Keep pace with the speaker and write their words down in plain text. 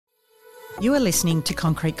You are listening to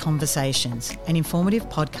Concrete Conversations, an informative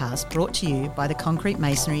podcast brought to you by the Concrete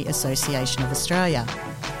Masonry Association of Australia.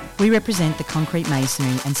 We represent the concrete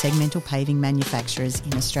masonry and segmental paving manufacturers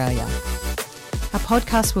in Australia. Our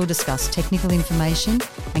podcast will discuss technical information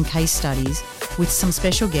and case studies with some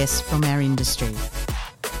special guests from our industry.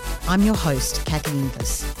 I'm your host, Kathy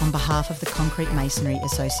Inglis, on behalf of the Concrete Masonry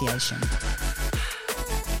Association.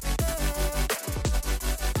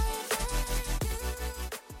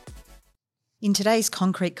 In today's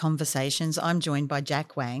Concrete Conversations, I'm joined by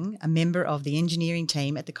Jack Wang, a member of the engineering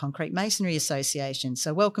team at the Concrete Masonry Association.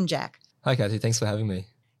 So welcome, Jack. Hi, Kathy. Thanks for having me.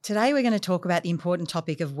 Today we're going to talk about the important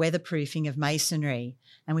topic of weatherproofing of masonry.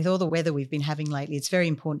 And with all the weather we've been having lately, it's very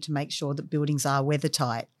important to make sure that buildings are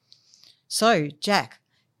weathertight. So, Jack,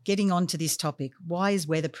 getting on to this topic, why is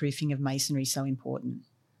weatherproofing of masonry so important?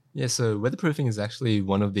 Yeah, so weatherproofing is actually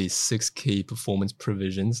one of the 6 key performance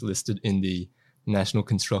provisions listed in the National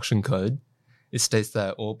Construction Code. It states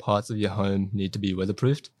that all parts of your home need to be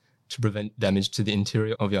weatherproofed to prevent damage to the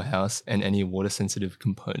interior of your house and any water-sensitive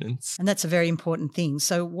components. And that's a very important thing.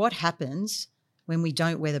 So what happens when we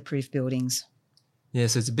don't weatherproof buildings? Yeah,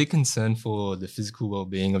 so it's a big concern for the physical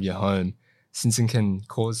well-being of your home, since it can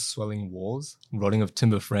cause swelling walls, rotting of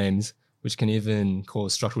timber frames, which can even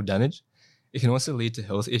cause structural damage. It can also lead to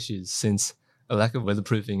health issues, since a lack of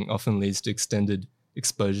weatherproofing often leads to extended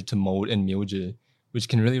exposure to mold and mildew, which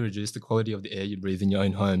can really reduce the quality of the air you breathe in your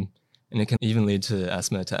own home, and it can even lead to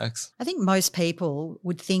asthma attacks. I think most people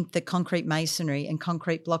would think that concrete masonry and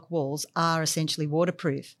concrete block walls are essentially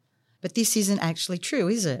waterproof, but this isn't actually true,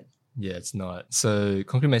 is it? Yeah, it's not. So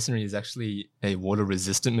concrete masonry is actually a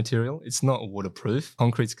water-resistant material. It's not waterproof.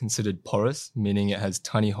 Concrete's considered porous, meaning it has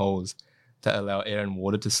tiny holes that allow air and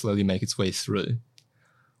water to slowly make its way through.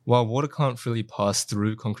 While water can't freely pass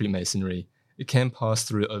through concrete masonry, it can pass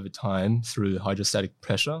through over time through hydrostatic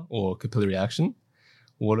pressure or capillary action.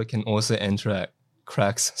 Water can also enter at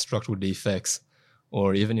cracks, structural defects,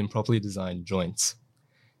 or even improperly designed joints.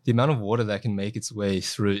 The amount of water that can make its way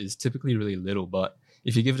through is typically really little, but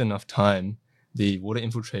if you give it enough time, the water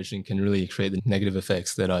infiltration can really create the negative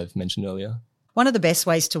effects that I've mentioned earlier. One of the best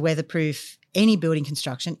ways to weatherproof any building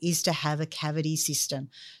construction is to have a cavity system.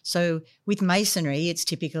 So with masonry, it's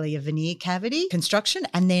typically a veneer cavity construction,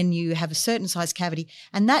 and then you have a certain size cavity,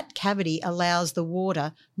 and that cavity allows the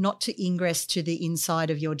water not to ingress to the inside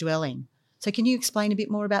of your dwelling. So can you explain a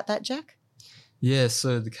bit more about that, Jack? Yeah,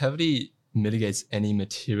 so the cavity mitigates any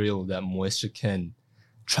material that moisture can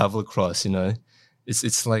travel across,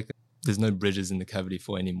 It's like there's no bridges in the cavity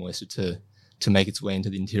for any moisture to make its way into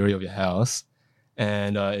the interior of your house.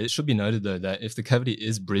 And it should be noted, though, that if the cavity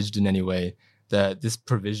is bridged in any way, that this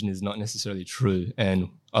provision is not necessarily true and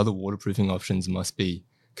other waterproofing options must be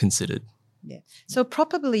considered. Yeah. So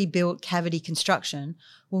properly built cavity construction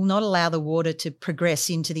will not allow the water to progress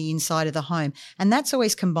into the inside of the home. And that's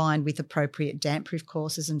always combined with appropriate damp-proof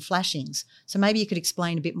courses and flashings. So maybe you could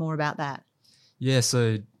explain a bit more about that. Yeah,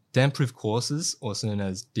 so damp-proof courses, also known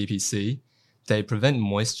as DPC, they prevent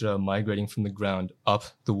moisture migrating from the ground up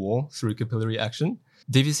the wall through capillary action.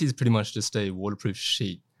 DPC is pretty much just a waterproof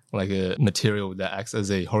sheet, like a material that acts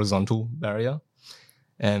as a horizontal barrier.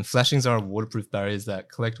 And flashings are waterproof barriers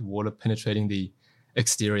that collect water penetrating the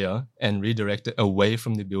exterior and redirect it away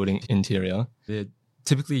from the building interior. They're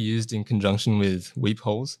typically used in conjunction with weep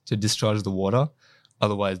holes to discharge the water.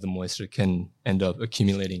 Otherwise, the moisture can end up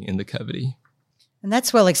accumulating in the cavity. And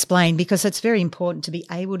that's well explained, because it's very important to be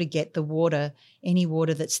able to get the water, any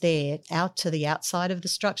water that's there, out to the outside of the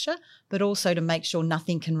structure, but also to make sure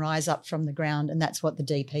nothing can rise up from the ground, and that's what the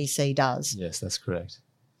DPC does. Yes, that's correct.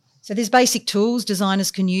 So there's basic tools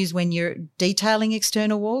designers can use when you're detailing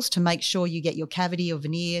external walls to make sure you get your cavity or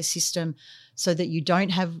veneer system so that you don't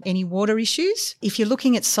have any water issues. If you're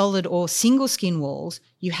looking at solid or single skin walls,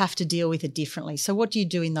 you have to deal with it differently. So what do you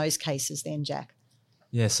do in those cases then, Jack?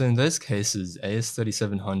 Yeah, so in those cases, AS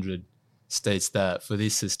 3700 states that for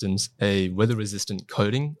these systems, a weather-resistant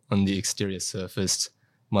coating on the exterior surface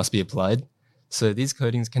must be applied. So these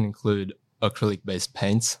coatings can include acrylic-based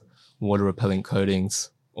paints, water-repellent coatings,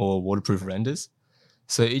 or waterproof renders.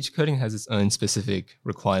 So each coating has its own specific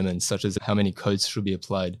requirements, such as how many coats should be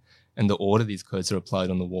applied and the order these coats are applied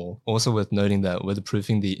on the wall. Also worth noting that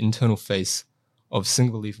weatherproofing the internal face of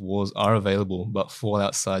single-leaf walls are available but fall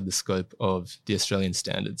outside the scope of the Australian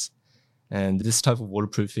standards. And this type of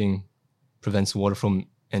waterproofing prevents water from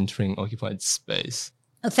entering occupied space.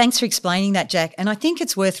 Thanks for explaining that, Jack. And I think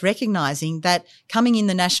it's worth recognising that coming in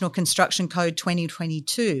the National Construction Code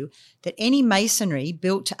 2022, that any masonry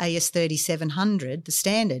built to AS 3700, the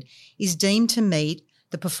standard, is deemed to meet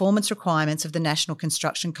the performance requirements of the National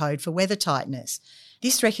Construction Code for weather tightness.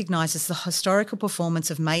 This recognises the historical performance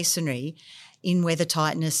of masonry in weather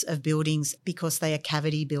tightness of buildings because they are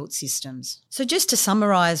cavity-built systems. So just to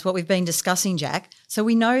summarise what we've been discussing, Jack, so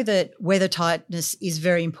we know that weather tightness is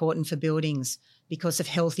very important for buildings because of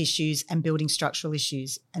health issues and building structural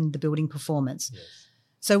issues and the building performance. Yes.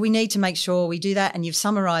 So we need to make sure we do that, and you've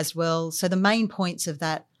summarised well. So the main points of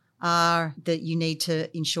that are that you need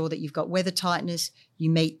to ensure that you've got weather tightness, you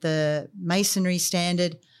meet the masonry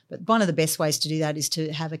standard, but one of the best ways to do that is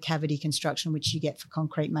to have a cavity construction, which you get for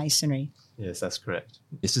concrete masonry. Yes, that's correct.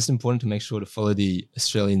 It's just important to make sure to follow the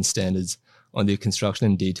Australian standards on the construction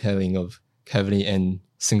and detailing of cavity and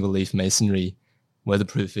single leaf masonry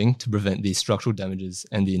weatherproofing to prevent the structural damages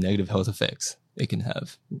and the negative health effects it can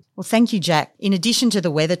have. Well, thank you, Jack. In addition to the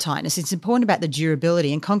weather tightness, it's important about the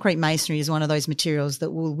durability, and concrete masonry is one of those materials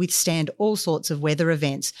that will withstand all sorts of weather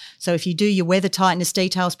events. So if you do your weather tightness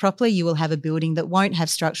details properly, you will have a building that won't have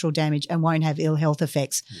structural damage and won't have ill health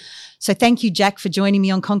effects. Yes. So thank you, Jack, for joining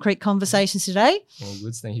me on Concrete Conversations today. All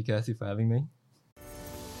good. Thank you, Kathy, for having me.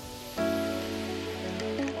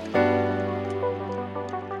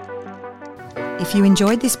 If you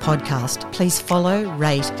enjoyed this podcast, please follow,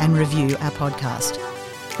 rate and review our podcast.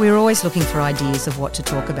 We're always looking for ideas of what to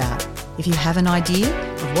talk about. If you have an idea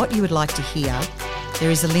of what you would like to hear, there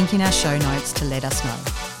is a link in our show notes to let us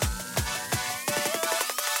know.